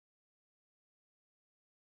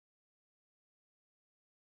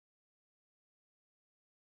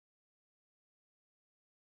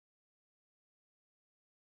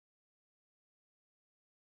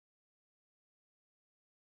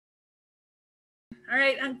All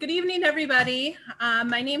right, good evening, everybody.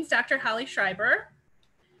 My name's Dr. Holly Schreiber,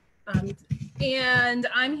 and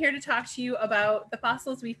I'm here to talk to you about the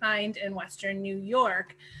fossils we find in Western New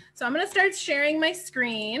York. So I'm going to start sharing my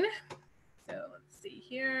screen. So let's see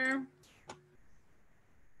here.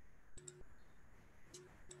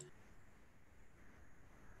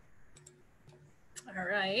 All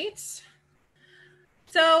right.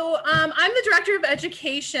 So I'm the Director of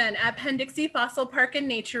Education at Penn Dixie Fossil Park and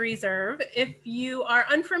Nature Reserve. If you are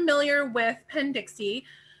unfamiliar with Penn Dixie,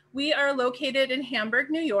 we are located in Hamburg,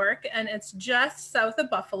 New York, and it's just south of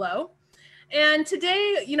Buffalo. And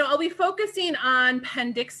today, I'll be focusing on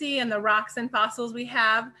Penn Dixie and the rocks and fossils we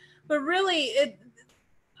have, but really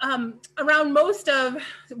around most of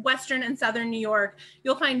Western and Southern New York,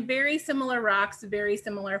 you'll find very similar rocks, very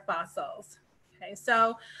similar fossils. Okay,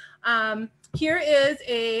 so here is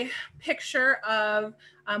a picture of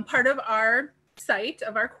part of our site,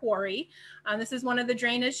 of our quarry. This is one of the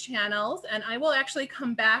drainage channels, and I will actually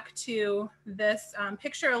come back to this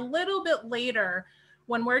picture a little bit later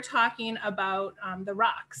when we're talking about the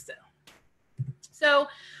rocks. So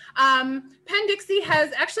Penn Dixie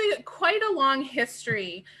has actually quite a long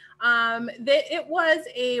history. It was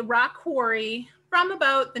a rock quarry from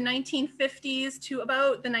about the 1950s to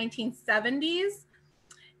about the 1970s.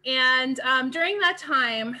 And during that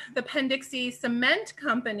time, the Penn Dixie Cement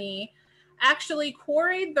Company actually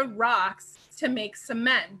quarried the rocks to make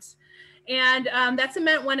cement. And that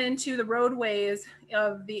cement went into the roadways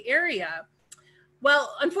of the area.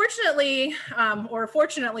 Well, unfortunately, or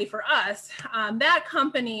fortunately for us, that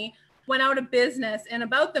company went out of business in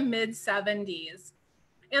about the mid-70s.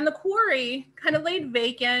 And the quarry kind of laid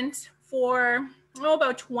vacant for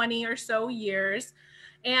about 20 or so years.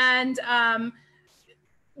 And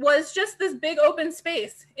was just this big open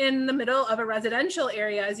space in the middle of a residential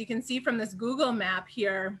area, as you can see from this Google map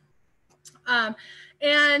here.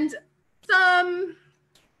 And some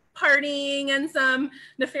partying and some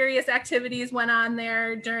nefarious activities went on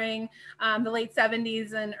there during the late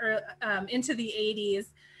 70s and into the 80s.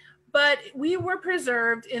 But we were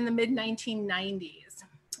preserved in the mid-1990s.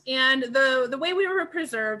 And the way we were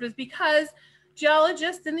preserved is because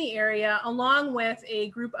geologists in the area, along with a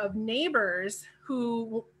group of neighbors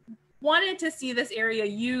who wanted to see this area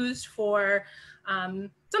used for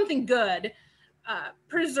something good,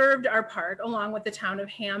 preserved our park along with the town of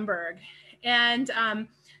Hamburg. And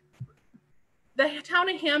the town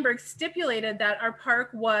of Hamburg stipulated that our park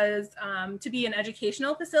was to be an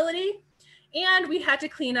educational facility, and we had to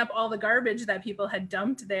clean up all the garbage that people had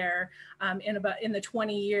dumped there in the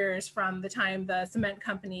 20 years from the time the cement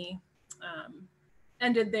company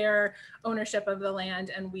ended their ownership of the land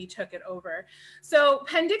and we took it over. So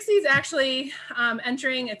Penn Dixie is actually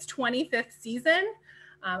entering its 25th season.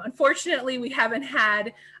 Unfortunately, we haven't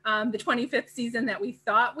had the 25th season that we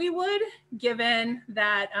thought we would, given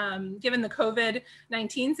the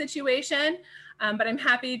COVID-19 situation. But I'm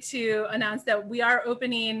happy to announce that we are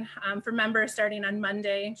opening for members starting on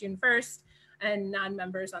Monday, June 1st, and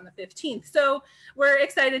non-members on the 15th. So we're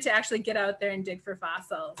excited to actually get out there and dig for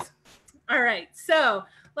fossils. All right, so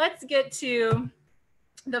let's get to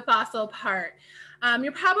the fossil part.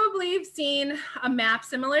 You're probably seen a map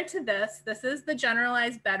similar to this. This is the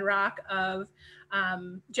generalized bedrock of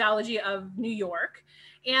geology of New York.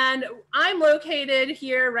 And I'm located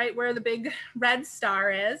here right where the big red star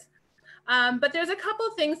is. But there's a couple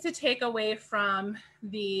things to take away from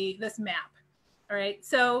this map. All right,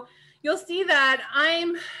 so you'll see that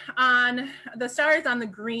the star is on the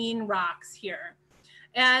green rocks here.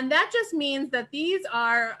 And that just means that these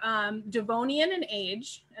are Devonian in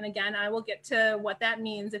age. And again, I will get to what that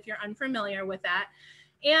means if you're unfamiliar with that.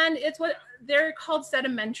 And it's what they're called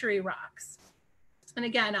sedimentary rocks. And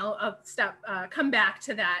again, I'll come back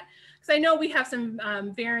to that because I know we have some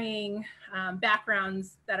varying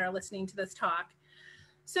backgrounds that are listening to this talk.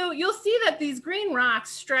 So you'll see that these green rocks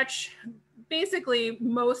stretch basically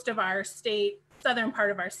most of our state, southern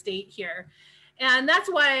part of our state here. And that's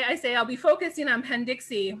why I say I'll be focusing on Penn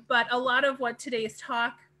Dixie, but a lot of what today's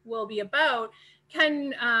talk will be about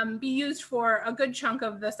can be used for a good chunk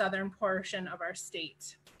of the southern portion of our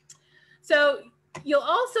state. So you'll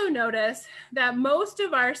also notice that most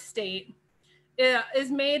of our state is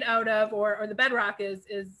made out of, or the bedrock is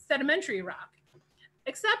sedimentary rock,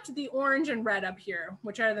 except the orange and red up here,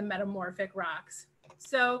 which are the metamorphic rocks.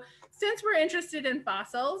 So since we're interested in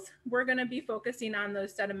fossils, we're going to be focusing on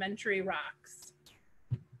those sedimentary rocks.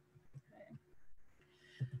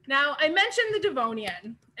 Now, I mentioned the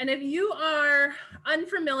Devonian, and if you are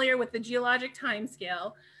unfamiliar with the geologic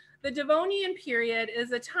timescale, the Devonian period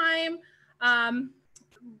is a time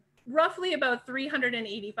roughly about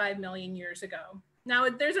 385 million years ago. Now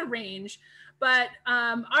there's a range, but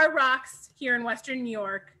our rocks here in Western New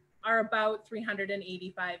York are about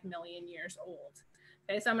 385 million years old.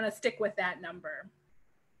 Okay, so I'm going to stick with that number.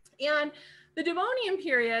 And the Devonian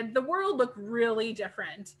period, the world looked really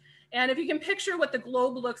different. And if you can picture what the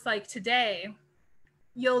globe looks like today,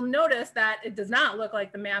 you'll notice that it does not look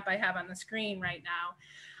like the map I have on the screen right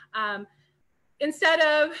now. Instead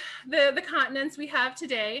of the continents we have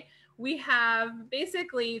today, we have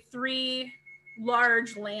basically 3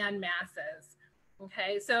 large land masses.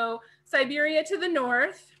 Okay, so Siberia to the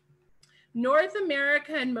north, North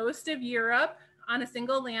America and most of Europe on a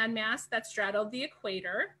single landmass that straddled the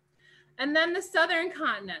equator, and then the southern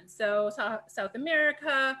continent, so South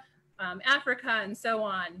America, Africa, and so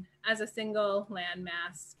on, as a single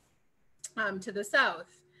landmass to the south.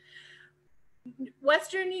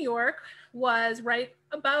 Western New York was right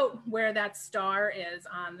about where that star is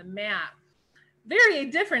on the map. Very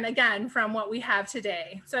different, again, from what we have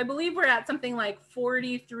today. So I believe we're at something like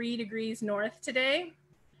 43 degrees north today.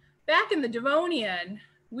 Back in the Devonian,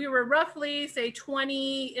 we were roughly, say,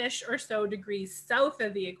 20-ish or so degrees south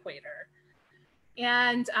of the equator.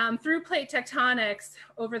 And through plate tectonics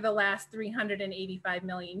over the last 385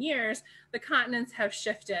 million years, the continents have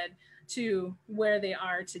shifted to where they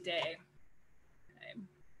are today. Okay.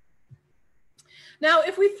 Now,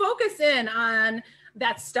 if we focus in on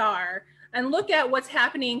that star and look at what's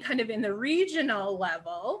happening kind of in the regional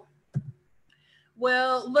level,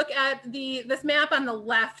 we'll look at this map on the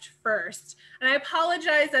left first. And I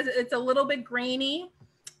apologize that it's a little bit grainy,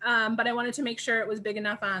 but I wanted to make sure it was big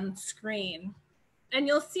enough on screen. And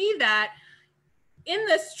you'll see that in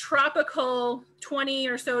this tropical 20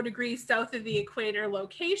 or so degrees south of the equator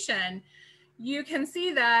location, you can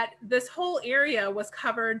see that this whole area was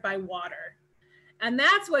covered by water. And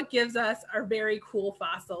that's what gives us our very cool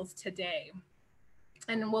fossils today.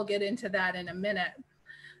 And we'll get into that in a minute.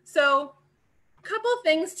 So a couple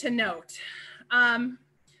things to note.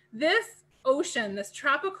 This ocean, this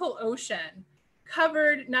tropical ocean,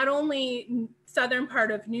 covered not only southern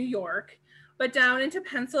part of New York, but down into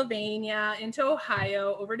Pennsylvania, into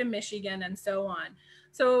Ohio, over to Michigan, and so on.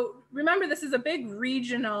 So remember, this is a big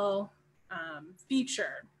regional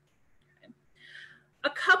feature. Okay. A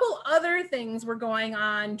couple other things were going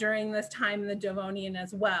on during this time in the Devonian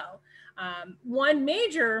as well. One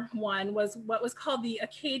major one was what was called the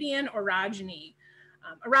Akkadian orogeny.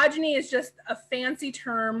 Orogeny is just a fancy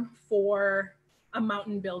term for a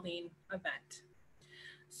mountain building event.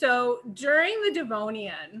 So during the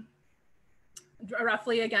Devonian,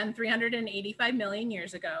 roughly again 385 million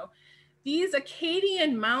years ago, these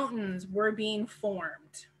Akkadian mountains were being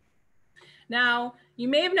formed. Now, you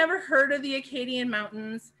may have never heard of the Akkadian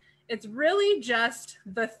mountains. It's really just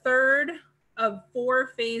the third of 4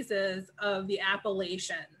 phases of the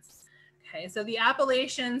Appalachians. Okay, so the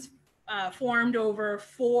Appalachians formed over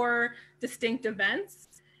 4 distinct events,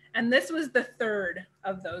 and this was the third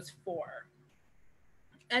of those 4.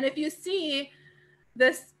 And if you see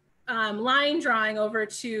this line drawing over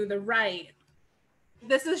to the right,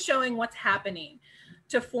 this is showing what's happening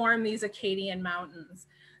to form these Akkadian mountains.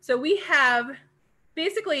 So we have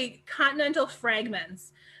basically continental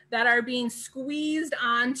fragments that are being squeezed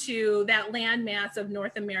onto that landmass of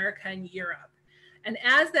North America and Europe. And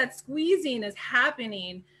as that squeezing is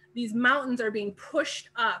happening, these mountains are being pushed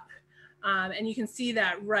up. And you can see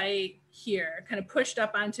that right here, kind of pushed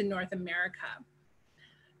up onto North America.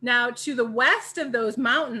 Now, to the west of those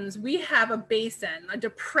mountains, we have a basin, a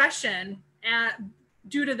depression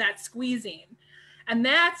due to that squeezing. And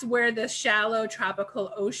that's where the shallow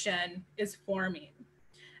tropical ocean is forming.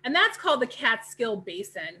 And that's called the Catskill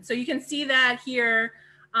Basin. So you can see that here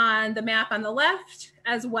on the map on the left,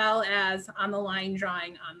 as well as on the line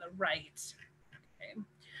drawing on the right. Okay.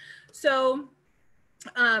 So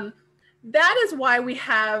that is why we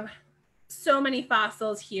have so many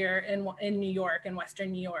fossils here in New York, in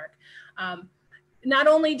Western New York. Not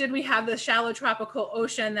only did we have the shallow tropical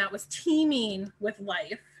ocean that was teeming with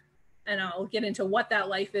life, and I'll get into what that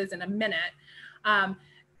life is in a minute,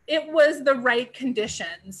 it was the right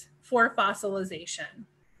conditions for fossilization.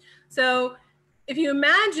 So if you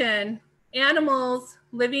imagine animals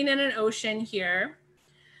living in an ocean here,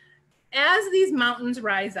 as these mountains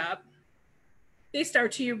rise up, they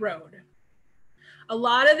start to erode. A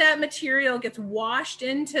lot of that material gets washed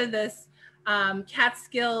into this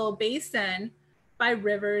Catskill Basin by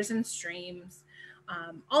rivers and streams.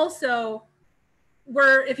 Also,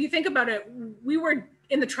 if you think about it, we were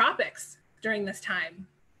in the tropics during this time.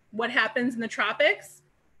 What happens in the tropics?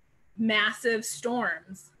 Massive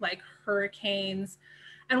storms like hurricanes.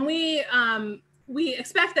 And we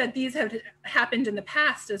expect that these have happened in the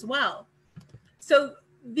past as well. So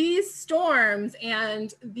these storms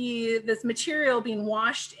and this material being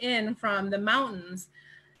washed in from the mountains,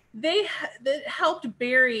 that helped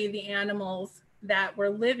bury the animals that were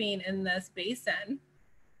living in this basin,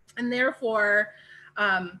 and therefore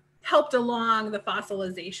helped along the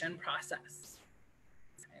fossilization process.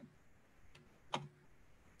 Okay.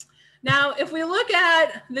 Now, if we look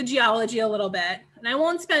at the geology a little bit, and I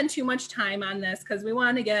won't spend too much time on this because we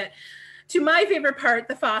want to get to my favorite part,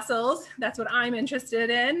 the fossils. That's what I'm interested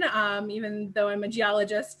in, even though I'm a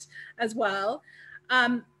geologist as well.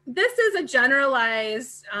 This is a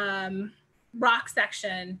generalized rock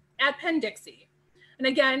section at Penn Dixie. And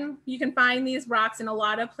again, you can find these rocks in a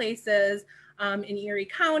lot of places in Erie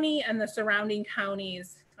County and the surrounding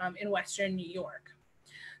counties in Western New York.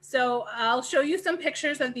 So I'll show you some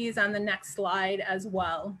pictures of these on the next slide as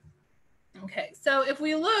well. Okay, so if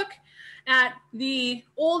we look at the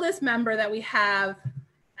oldest member that we have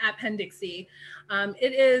at Penn Dixie,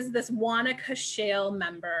 it is this Wanaka Shale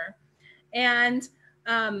member. And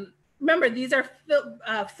remember, these are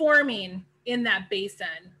forming in that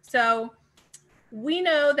basin. So we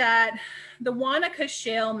know that the Wanaka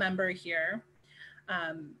Shale member here,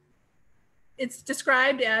 it's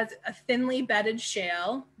described as a thinly bedded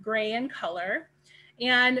shale, gray in color,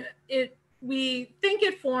 and we think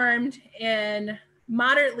it formed in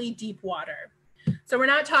moderately deep water. So we're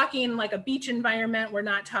not talking like a beach environment, we're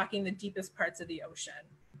not talking the deepest parts of the ocean.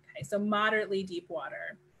 Okay, so moderately deep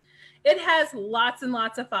water. It has lots and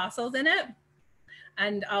lots of fossils in it,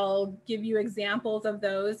 and I'll give you examples of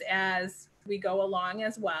those as we go along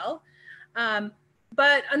as well.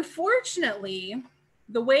 But unfortunately,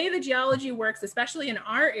 the way the geology works, especially in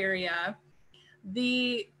our area,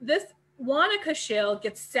 this Wanaka Shale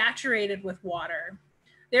gets saturated with water.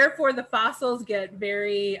 Therefore, the fossils get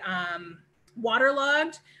very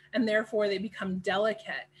waterlogged, and therefore they become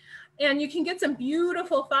delicate. And you can get some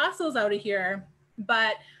beautiful fossils out of here,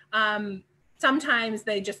 but sometimes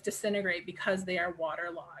they just disintegrate because they are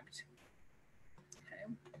waterlogged.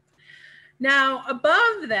 Okay. Now,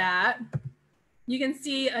 above that, you can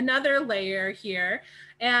see another layer here,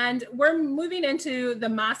 and we're moving into the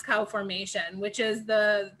Moscow Formation, which is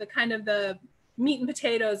the kind of the meat and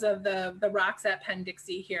potatoes of the rocks at Penn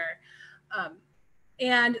Dixie here.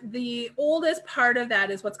 And the oldest part of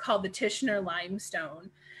that is what's called the Tishner limestone.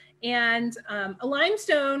 And a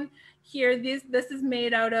limestone here, this is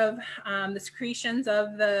made out of the secretions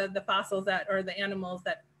of the fossils or the animals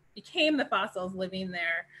that became the fossils living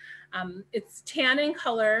there. It's tan in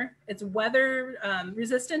color, it's weather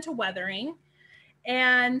resistant to weathering,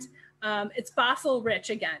 and it's fossil rich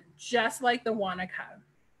again, just like the Wanaka.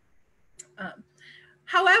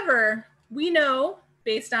 However, we know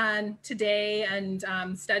based on today and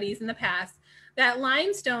studies in the past that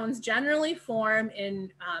limestones generally form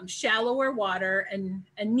in shallower water and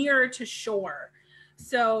nearer to shore.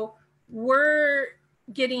 So we're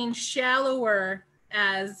getting shallower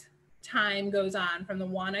as time goes on from the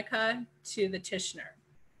Wanaka to the Tishner.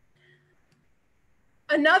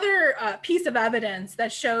 Another piece of evidence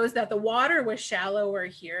that shows that the water was shallower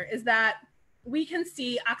here is that we can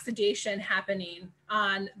see oxidation happening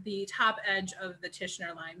on the top edge of the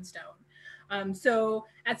Tishner limestone. So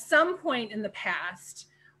at some point in the past,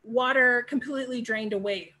 water completely drained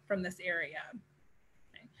away from this area,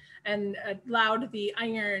 okay, and allowed the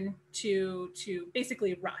iron to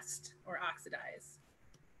basically rust or oxidize.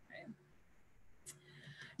 Okay.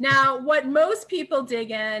 Now, what most people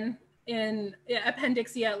dig in Penn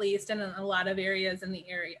Dixie at least, and in a lot of areas in the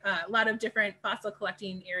area, a lot of different fossil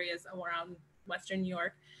collecting areas around Western New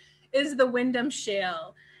York, is the Windham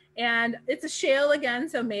Shale. And it's a shale again,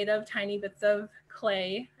 so made of tiny bits of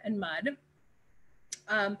clay and mud.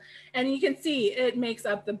 And you can see it makes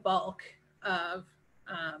up the bulk of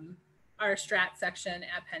our strat section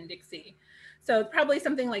at Penn Dixie. So probably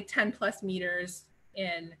something like 10 plus meters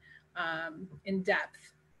in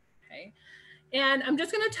depth, okay? And I'm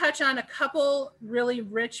just gonna touch on a couple really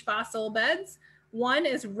rich fossil beds. One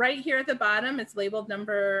is right here at the bottom, it's labeled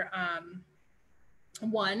number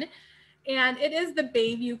 1. And it is the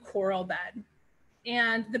Bayview coral bed.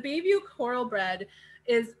 And the Bayview coral bed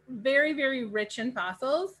is very, very rich in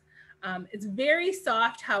fossils. It's very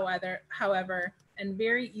soft, however, and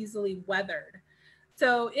very easily weathered.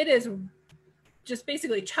 So it is just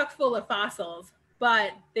basically chock full of fossils,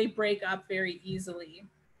 but they break up very easily.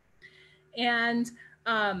 And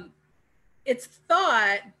it's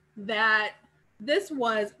thought that this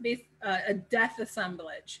was a death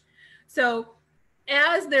assemblage. So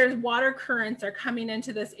as there's water currents are coming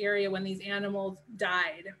into this area when these animals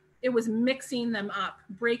died, it was mixing them up,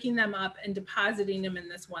 breaking them up, and depositing them in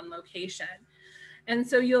this one location. And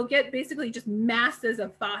so you'll get basically just masses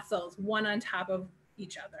of fossils, one on top of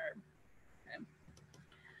each other. Okay.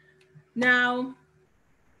 Now,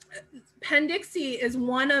 Penn Dixie is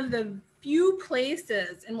one of the few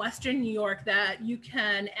places in Western New York that you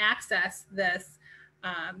can access this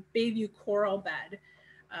Bayview coral bed.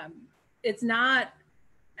 It's not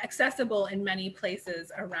accessible in many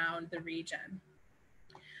places around the region.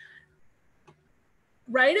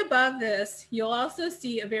 Right above this, you'll also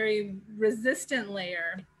see a very resistant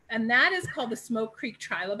layer, and that is called the Smoke Creek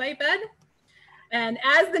trilobite bed. And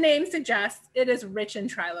as the name suggests, it is rich in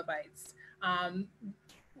trilobites.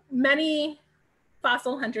 Many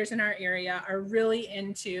fossil hunters in our area are really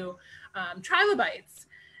into trilobites.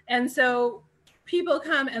 And so people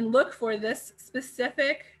come and look for this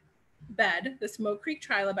specific bed, the Smoke Creek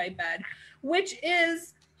trilobite bed, which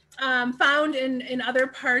is found in other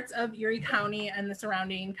parts of Erie County and the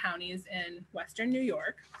surrounding counties in Western New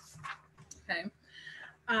York. Okay.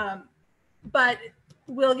 But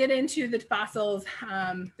we'll get into the fossils,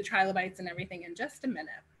 the trilobites and everything in just a minute.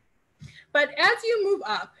 But as you move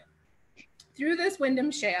up through this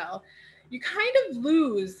Windham Shale, you kind of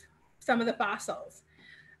lose some of the fossils.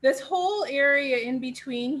 This whole area in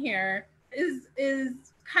between here is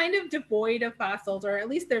kind of devoid of fossils, or at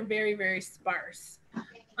least they're very, very sparse,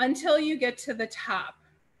 until you get to the top,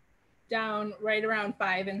 down right around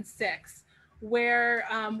 5 and 6, where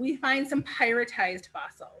we find some pyritized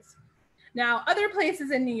fossils. Now, other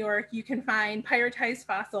places in New York, you can find pyritized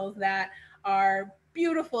fossils that are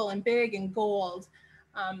beautiful and big and gold.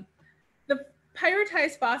 The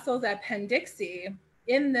pyritized fossils at Penn Dixie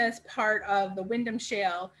in this part of the Windham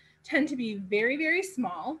Shale tend to be very, very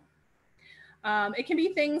small. It can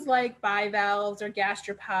be things like bivalves or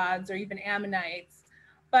gastropods or even ammonites,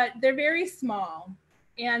 but they're very small.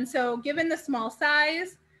 And so given the small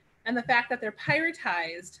size and the fact that they're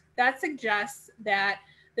pyritized, that suggests that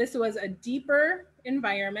this was a deeper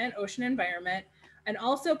environment, ocean environment, and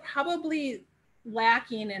also probably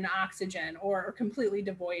lacking in oxygen or completely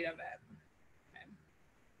devoid of it.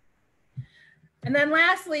 Okay. And then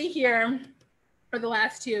lastly here, for the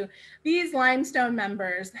last two, these limestone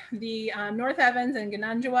members, the North Evans and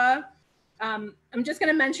Ganundua, I'm just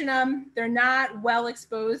going to mention them. They're not well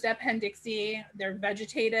exposed at Penn Dixie. They're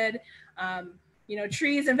vegetated. You know,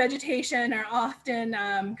 trees and vegetation are often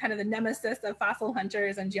kind of the nemesis of fossil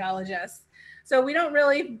hunters and geologists. So we don't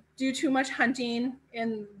really do too much hunting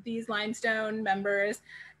in these limestone members.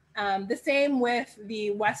 The same with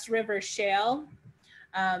the West River Shale.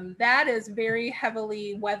 That is very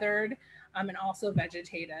heavily weathered and also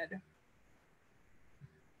vegetated.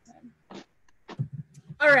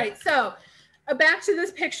 All right, so back to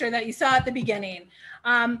this picture that you saw at the beginning.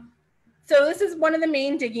 So this is one of the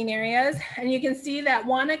main digging areas, and you can see that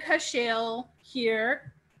Wanaka Shale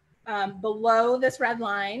here below this red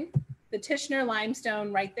line, the Tishner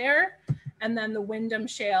limestone right there, and then the Windham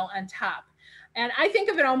Shale on top. And I think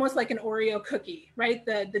of it almost like an Oreo cookie, right?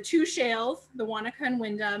 The two shales, the Wanaka and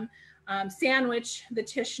Windham, sandwich the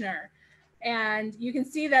Tishner. And you can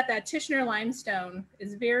see that that Tishner limestone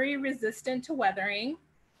is very resistant to weathering,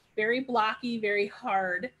 very blocky, very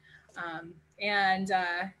hard, and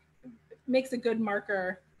makes a good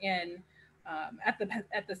marker in at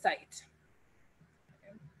the site.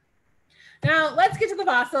 Now let's get to the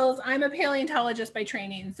fossils. I'm a paleontologist by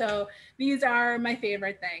training, so these are my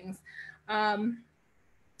favorite things.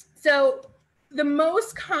 So the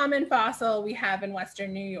most common fossil we have in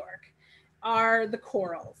Western New York are the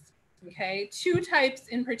corals. Okay, two types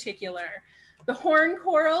in particular. The horn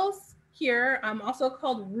corals here, also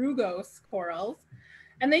called rugose corals,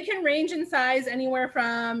 and they can range in size anywhere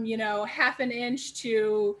from, you know, ½ an inch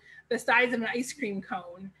to the size of an ice cream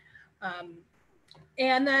cone.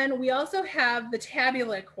 And then we also have the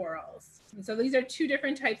tabulate corals. And so these are two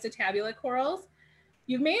different types of tabulate corals.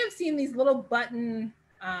 You may have seen these little button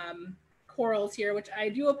corals here, which I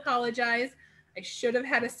do apologize. I should have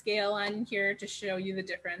had a scale on here to show you the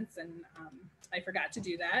difference, and I forgot to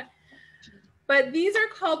do that. But these are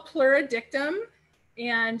called pluridictum,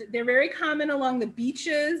 and they're very common along the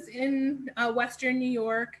beaches in Western New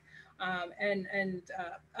York and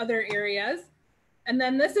other areas. And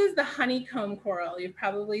then this is the honeycomb coral. You've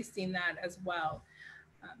probably seen that as well.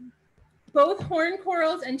 Both horn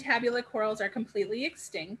corals and tabulate corals are completely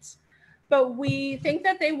extinct, but we think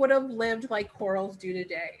that they would have lived like corals do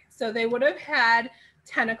today. So they would have had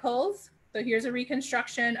tentacles. So here's a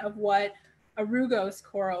reconstruction of what a rugose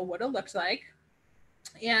coral would have looked like.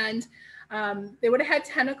 And they would have had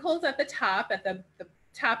tentacles at the top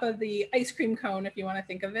top of the ice cream cone, if you want to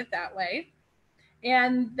think of it that way.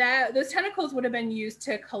 And those tentacles would have been used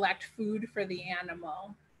to collect food for the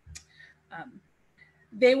animal.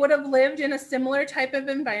 They would have lived in a similar type of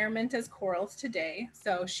environment as corals today.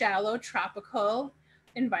 So shallow tropical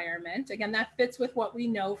environment. Again, that fits with what we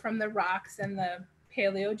know from the rocks and the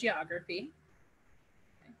paleogeography.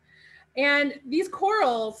 And these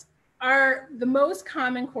corals are the most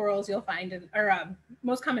common corals you'll find in, or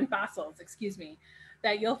most common fossils, excuse me,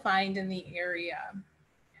 that you'll find in the area.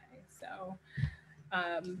 Okay, so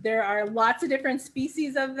there are lots of different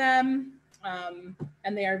species of them,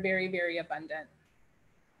 and they are very, very abundant.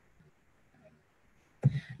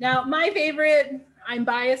 Now, my favorite, I'm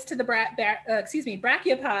biased to the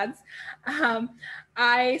brachiopods.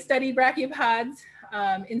 I studied brachiopods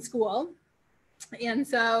in school, and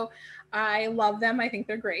so I love them. I think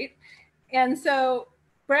they're great. And so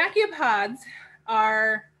brachiopods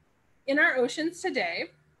are in our oceans today.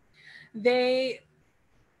 They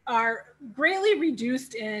are greatly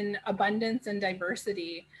reduced in abundance and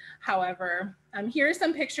diversity. However, here are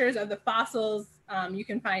some pictures of the fossils you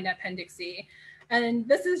can find at Penn Dixie. And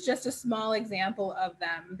this is just a small example of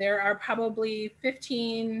them. There are probably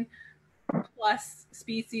 15 plus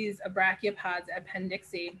species of brachiopods at Penn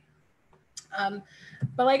Dixie.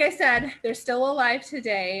 But like I said, they're still alive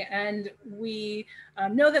today, and we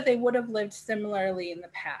know that they would have lived similarly in the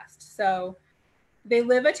past. So they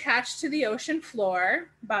live attached to the ocean floor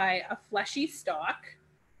by a fleshy stalk.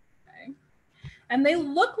 Okay? And they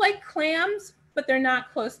look like clams, but they're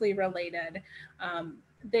not closely related.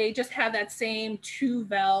 They just have that same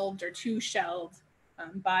two-valved or two-shelled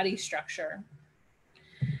body structure.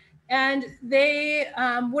 And they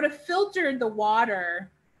would have filtered the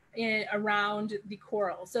water around the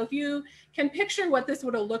coral. So if you can picture what this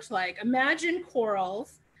would have looked like, imagine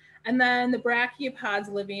corals and then the brachiopods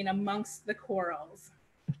living amongst the corals.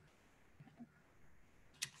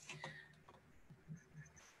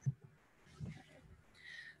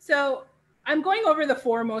 So I'm going over the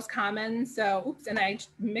four most common. So, oops, and I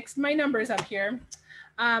mixed my numbers up here.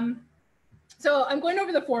 So I'm going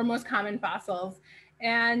over the four most common fossils.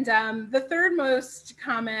 And the third most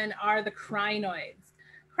common are the crinoids.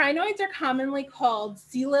 Crinoids are commonly called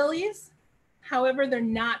sea lilies. However, they're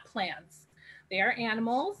not plants. They are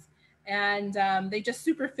animals, and they just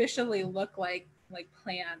superficially look like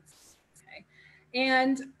plants. Okay?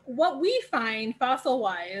 And what we find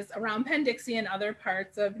fossil-wise around Penn Dixie and other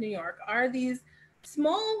parts of New York are these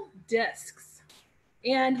small discs.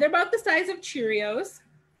 And they're about the size of Cheerios.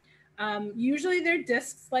 Usually they're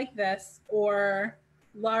discs like this, or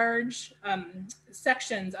large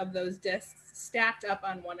sections of those discs stacked up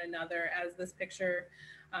on one another, as this picture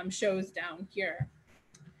shows down here.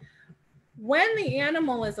 When the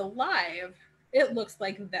animal is alive, it looks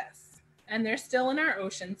like this, and they're still in our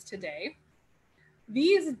oceans today.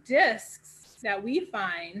 These discs that we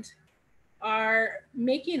find are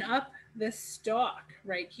making up this stalk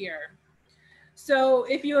right here. So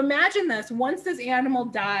if you imagine this, once this animal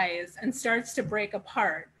dies and starts to break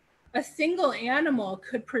apart, a single animal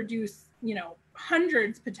could produce, you know,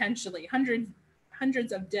 hundreds, potentially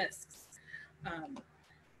hundreds of discs.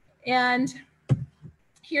 And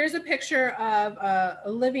here's a picture of a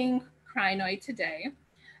living crinoid today.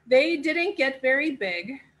 They didn't get very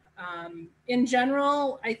big. In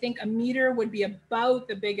general, I think a meter would be about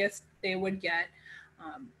the biggest they would get.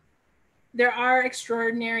 There are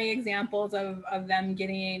extraordinary examples of them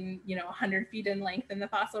getting, you know, 100 feet in length in the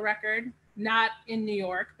fossil record, not in New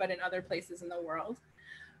York, but in other places in the world.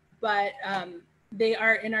 But they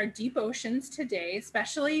are in our deep oceans today,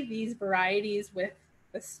 especially these varieties with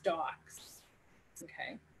the stalks.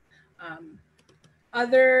 Okay.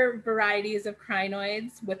 Other varieties of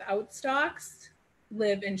crinoids without stalks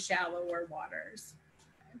live in shallower waters.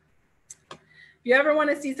 If you ever want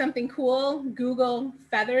to see something cool, Google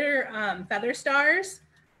feather stars,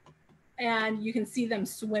 and you can see them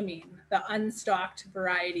swimming, the unstalked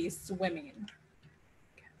varieties swimming.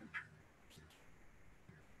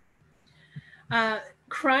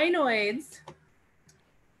 Crinoids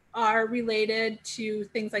are related to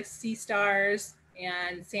things like sea stars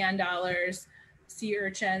and sand dollars, sea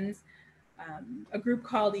urchins, a group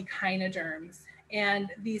called echinoderms.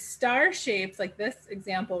 And these star shapes, like this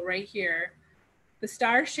example right here, the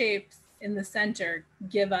star shapes in the center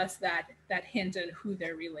give us that hint at who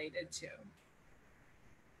they're related to.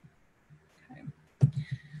 Okay.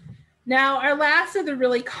 Now, our last of the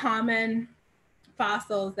really common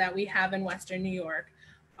fossils that we have in Western New York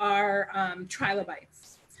are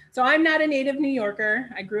trilobites. So I'm not a native New Yorker.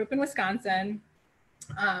 I grew up in Wisconsin.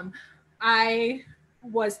 I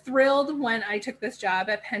was thrilled when I took this job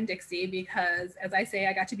at Penn Dixie because, as I say,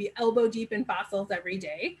 I got to be elbow deep in fossils every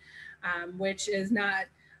day, which is not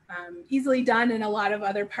easily done in a lot of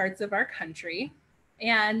other parts of our country.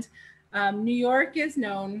 And New York is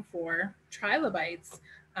known for trilobites.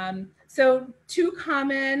 So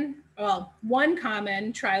one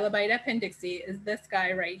common trilobite at Penn Dixie is this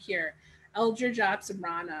guy right here, Eldrojops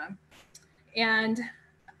rana. And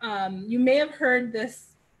you may have heard this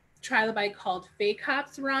trilobite called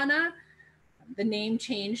Phacops rana. The name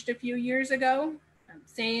changed a few years ago.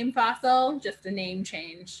 Same fossil, just a name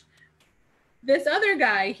change. This other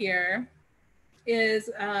guy here is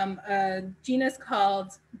a genus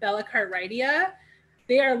called Bellicartidia.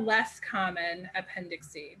 They are less common at Penn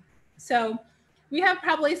Dixie. So we have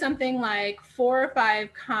probably something like 4 or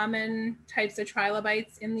 5 common types of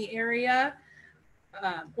trilobites in the area.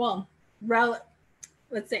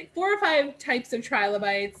 Let's say 4 or 5 types of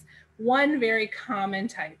trilobites, one very common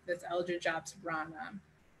type, this Eldrojops rana.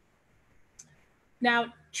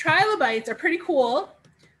 Now, trilobites are pretty cool.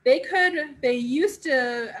 They used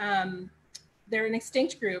to, they're an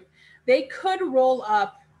extinct group. They could roll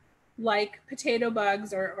up like potato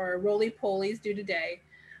bugs or roly-polies do today.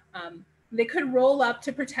 They could roll up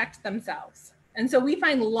to protect themselves. And so we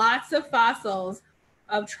find lots of fossils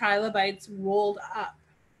of trilobites rolled up.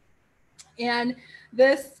 And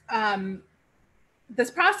this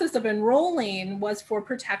process of enrolling was for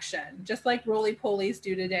protection, just like roly-polies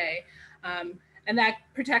do today. And that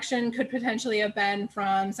protection could potentially have been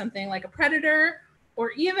from something like a predator,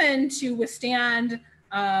 or even to withstand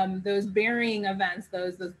those burying events,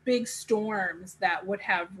 those big storms that would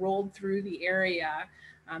have rolled through the area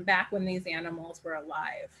back when these animals were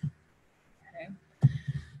alive. Okay.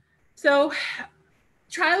 So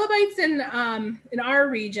trilobites in our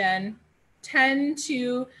region tend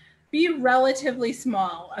to be relatively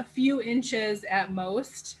small, a few inches at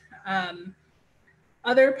most.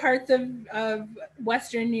 Other parts of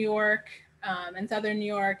Western New York and Southern New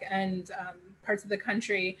York and parts of the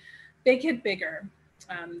country, they get bigger.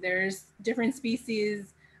 There's different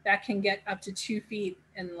species that can get up to 2 feet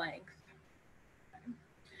in length.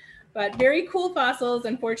 But very cool fossils.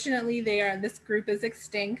 Unfortunately, this group is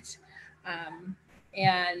extinct,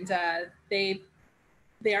 and they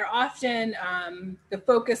are often the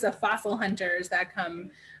focus of fossil hunters that come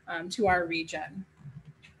to our region.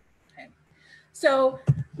 Okay. So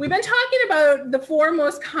we've been talking about the 4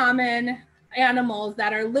 most common animals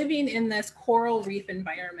that are living in this coral reef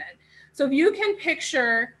environment. So if you can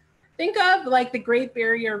picture, think of like the Great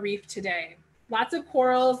Barrier Reef today. Lots of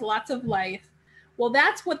corals, lots of life. Well,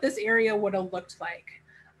 that's what this area would have looked like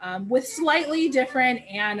with slightly different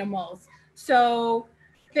animals. So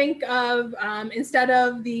think of, instead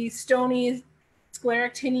of the stony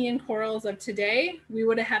scleractinian corals of today, we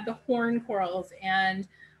would have had the horn corals and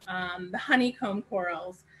the honeycomb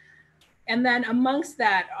corals. And then amongst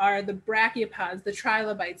that are the brachiopods, the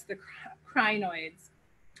trilobites, the crinoids.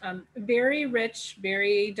 Very rich,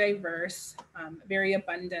 very diverse, very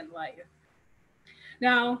abundant life.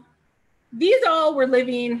 Now, these all were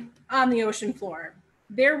living on the ocean floor.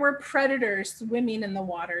 There were predators swimming in the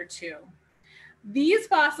water too. These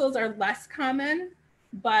fossils are less common,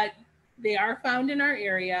 but they are found in our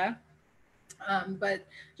area. But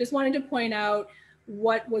just wanted to point out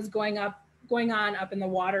what was going on up in the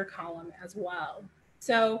water column as well.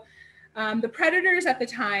 So the predators at the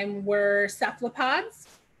time were cephalopods.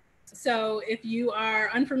 So if you are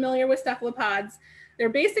unfamiliar with cephalopods, they're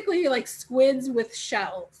basically like squids with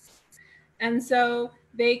shells. And so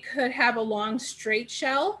they could have a long straight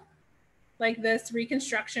shell, like this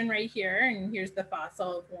reconstruction right here, and here's the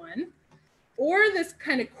fossil of one, or this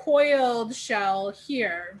kind of coiled shell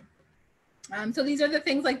here. So these are the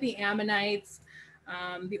things like the ammonites,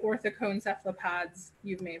 the orthocone cephalopods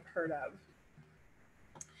you may have heard of.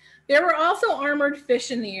 There were also armored fish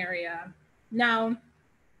in the area. Now,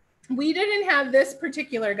 we didn't have this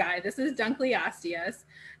particular guy. This is Dunkleosteus,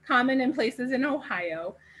 common in places in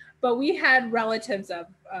Ohio, but we had relatives of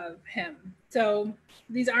him. So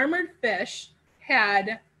these armored fish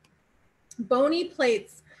had bony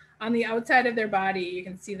plates on the outside of their body, you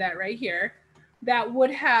can see that right here, that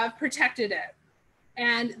would have protected it.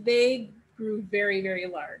 And they grew very, very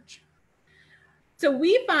large. So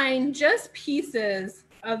we find just pieces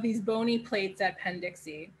of these bony plates at Penn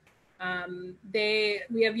Dixie.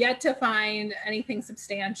 We have yet to find anything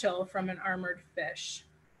substantial from an armored fish.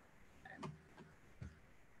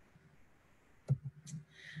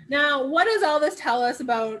 Now, what does all this tell us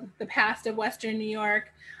about the past of Western New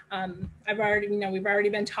York? we've already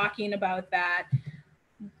been talking about that.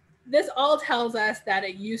 This all tells us that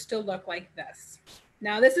it used to look like this.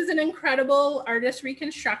 Now, this is an incredible artist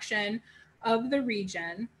reconstruction of the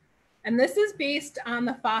region. And this is based on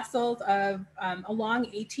the fossils of along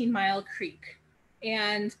 18 Mile Creek.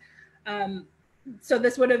 And so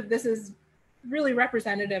this is really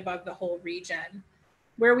representative of the whole region,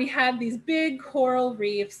 where we have these big coral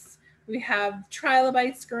reefs. We have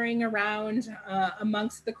trilobites scurrying around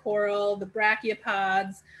amongst the coral, the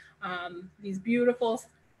brachiopods, these beautiful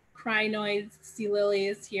crinoids, sea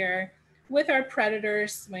lilies here, with our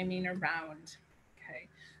predators swimming around. Okay,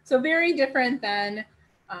 so very different than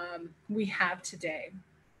we have today.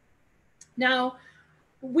 Now,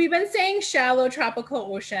 we've been saying shallow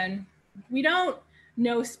tropical ocean. We don't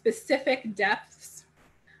know specific depths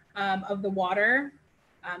of the water.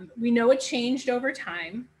 We know it changed over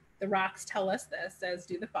time. The rocks tell us this, as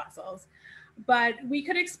do the fossils. But we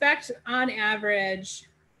could expect, on average,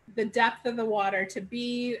 the depth of the water to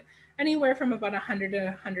be anywhere from about 100 to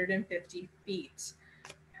 150 feet.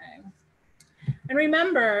 Okay. And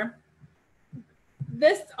remember,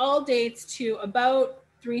 this all dates to about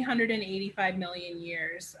 385 million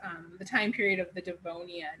years, the time period of the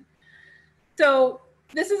Devonian. So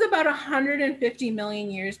this is about 150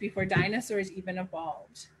 million years before dinosaurs even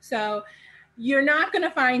evolved. So you're not going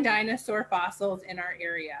to find dinosaur fossils in our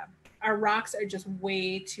area. Our rocks are just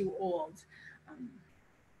way too old.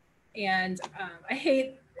 I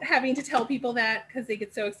hate having to tell people that because they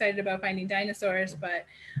get so excited about finding dinosaurs, but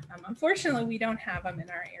unfortunately we don't have them in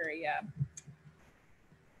our area.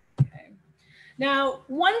 Okay. Now,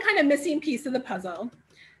 one kind of missing piece of the puzzle,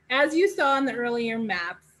 as you saw in the earlier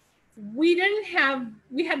maps, we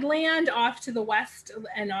had land off to the west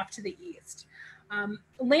and off to the east.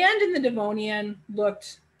 Land in the Devonian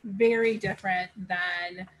looked very different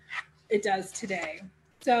than it does today.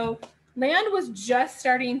 So land was just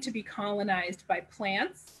starting to be colonized by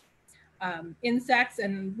plants, insects,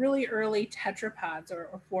 and really early tetrapods or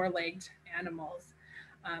four-legged animals.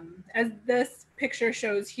 As this picture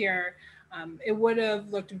shows here, it would have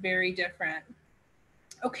looked very different.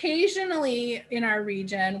 Occasionally in our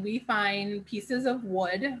region, we find pieces of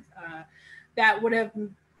wood that would have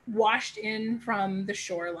washed in from the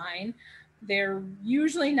shoreline. They're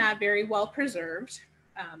usually not very well preserved,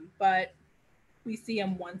 but we see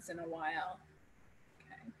them once in a while.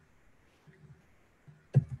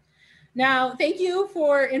 Okay. Now, thank you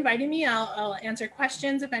for inviting me. I'll answer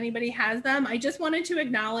questions if anybody has them. I just wanted to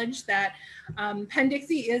acknowledge that Penn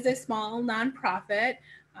Dixie is a small nonprofit,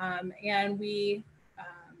 and we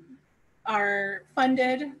are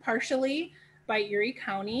funded partially by Erie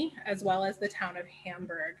County as well as the town of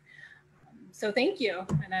Hamburg. So thank you,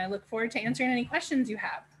 and I look forward to answering any questions you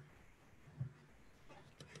have.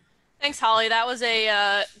 Thanks, Holly. That was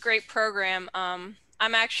a great program. I'm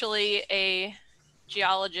actually a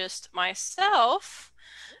geologist myself,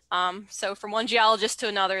 so from one geologist to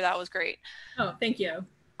another, that was great. Oh, thank you.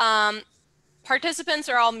 Participants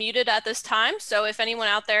are all muted at this time, so if anyone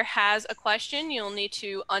out there has a question, you'll need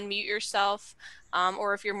to unmute yourself,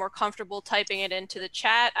 or if you're more comfortable typing it into the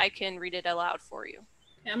chat, I can read it aloud for you.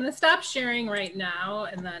 Okay, I'm going to stop sharing right now,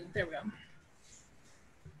 and then there we go.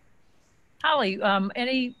 Holly,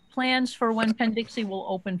 any plans for when Penn Dixie will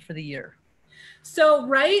open for the year? So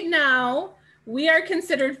right now, we are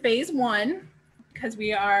considered phase 1 because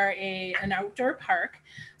we are an outdoor park.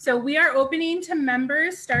 So we are opening to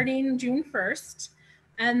members starting June 1st,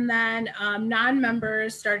 and then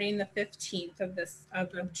non-members starting the 15th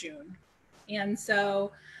of June. And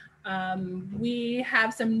so we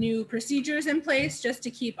have some new procedures in place just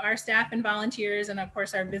to keep our staff and volunteers and of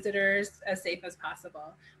course our visitors as safe as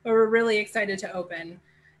possible. But we're really excited to open.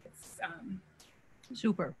 It's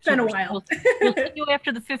super. Been a while. We'll see you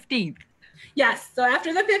after the 15th. Yes, so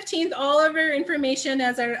after the 15th, all of our information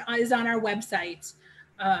is on our website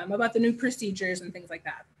about the new procedures and things like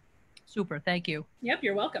that. Super, thank you. Yep,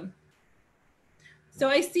 you're welcome. So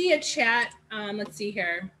I see a chat, let's see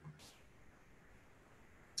here.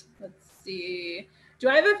 Let's see, do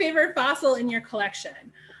I have a favorite fossil in your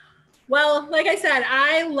collection? Well, like I said,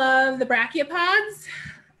 I love the brachiopods.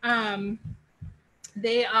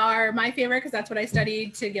 They are my favorite because that's what I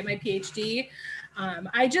studied to get my PhD.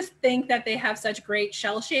 I just think that they have such great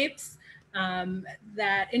shell shapes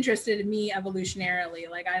that interested me evolutionarily.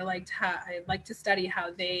 Like I like to study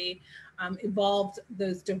how they evolved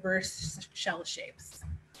those diverse shell shapes.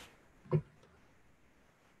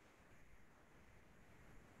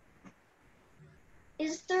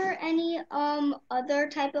 Is there any other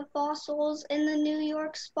type of fossils in the New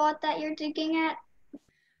York spot that you're digging at?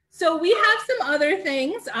 So we have some other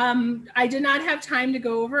things. I did not have time to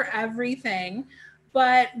go over everything,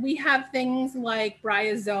 but we have things like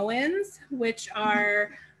bryozoans, which are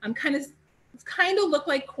kind of look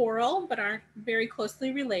like coral, but aren't very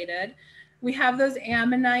closely related. We have those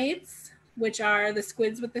ammonites, which are the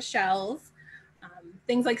squids with the shells.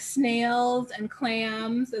 Things like snails and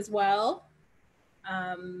clams as well.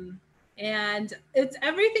 And it's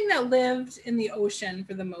everything that lived in the ocean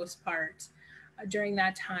for the most part during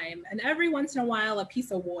that time. And every once in a while, a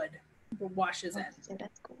piece of wood washes in. So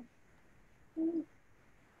that's cool.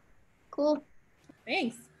 Cool.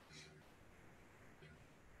 Thanks.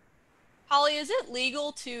 Holly, is it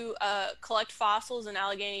legal to collect fossils in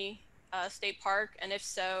Allegany State Park? And if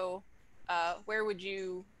so, where would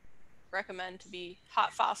you recommend to be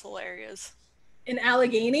hot fossil areas? In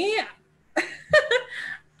Allegany?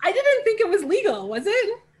 I didn't think it was legal, was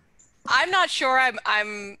it? I'm not sure.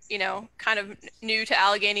 I'm you know, kind of new to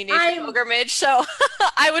Allegany Nature Pilgrimage, so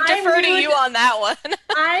I would defer to you on that one.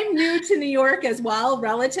 I'm new to New York as well,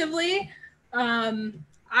 relatively.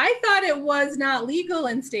 I thought it was not legal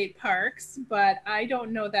in state parks, but I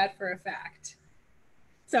don't know that for a fact.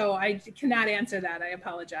 So I cannot answer that. I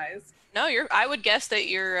apologize. No, I would guess that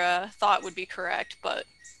your thought would be correct, but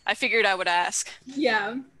I figured I would ask.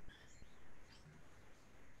 Yeah.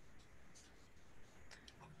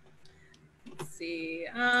 Let's see.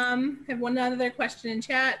 I have one other question in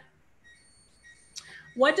chat.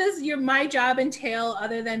 What does my job entail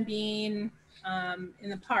other than being in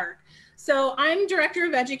the park? So I'm director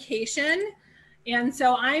of education, and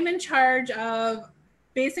so I'm in charge of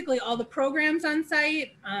basically all the programs on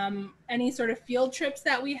site, any sort of field trips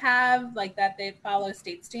that we have, like that they follow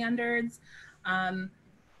state standards. I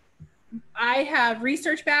have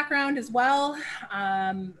research background as well,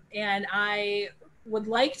 and I would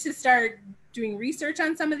like to start doing research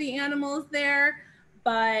on some of the animals there,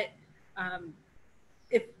 but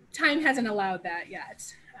if time hasn't allowed that yet.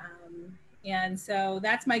 And so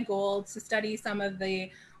that's my goal, to study some of the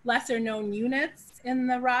lesser known units in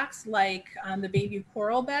the rocks, like the baby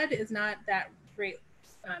coral bed is not that great,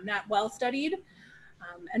 not well studied.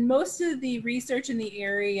 And most of the research in the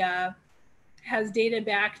area has dated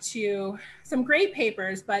back to some great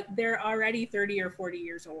papers, but they're already 30 or 40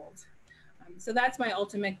 years old. So that's my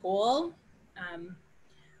ultimate goal,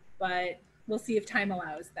 but we'll see if time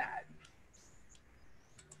allows that.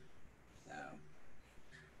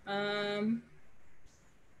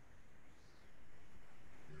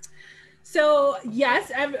 So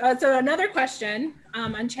yes, so another question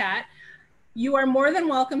on chat. You are more than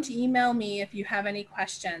welcome to email me if you have any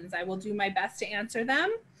questions. I will do my best to answer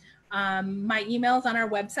them. My email is on our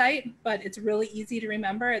website, but it's really easy to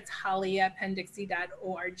remember. It's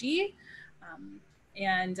holly@penndixie.org.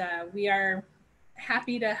 And we are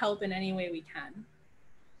happy to help in any way we can.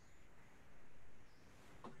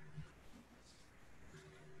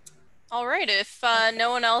 All right, if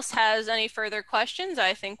no one else has any further questions,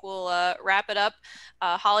 I think we'll wrap it up.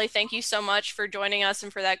 Holly, thank you so much for joining us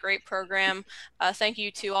and for that great program. Thank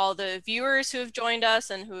you to all the viewers who have joined us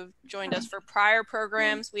and who have joined us for prior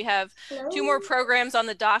programs. We have 2 more programs on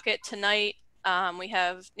the docket tonight. We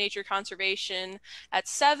have Nature Conservation at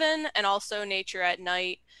 7 and also Nature at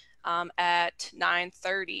Night at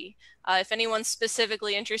 9:30. If anyone's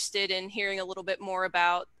specifically interested in hearing a little bit more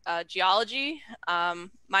about geology,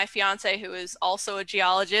 my fiance, who is also a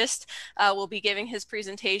geologist, will be giving his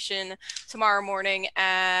presentation tomorrow morning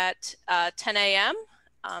at 10 a.m.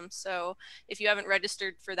 So if you haven't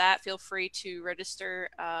registered for that, feel free to register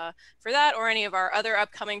for that or any of our other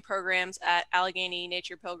upcoming programs at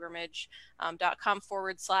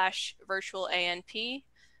AlleganyNaturePilgrimage.com/virtual ANP.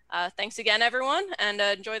 Thanks again, everyone, and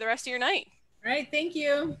enjoy the rest of your night. All right, thank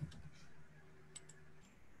you.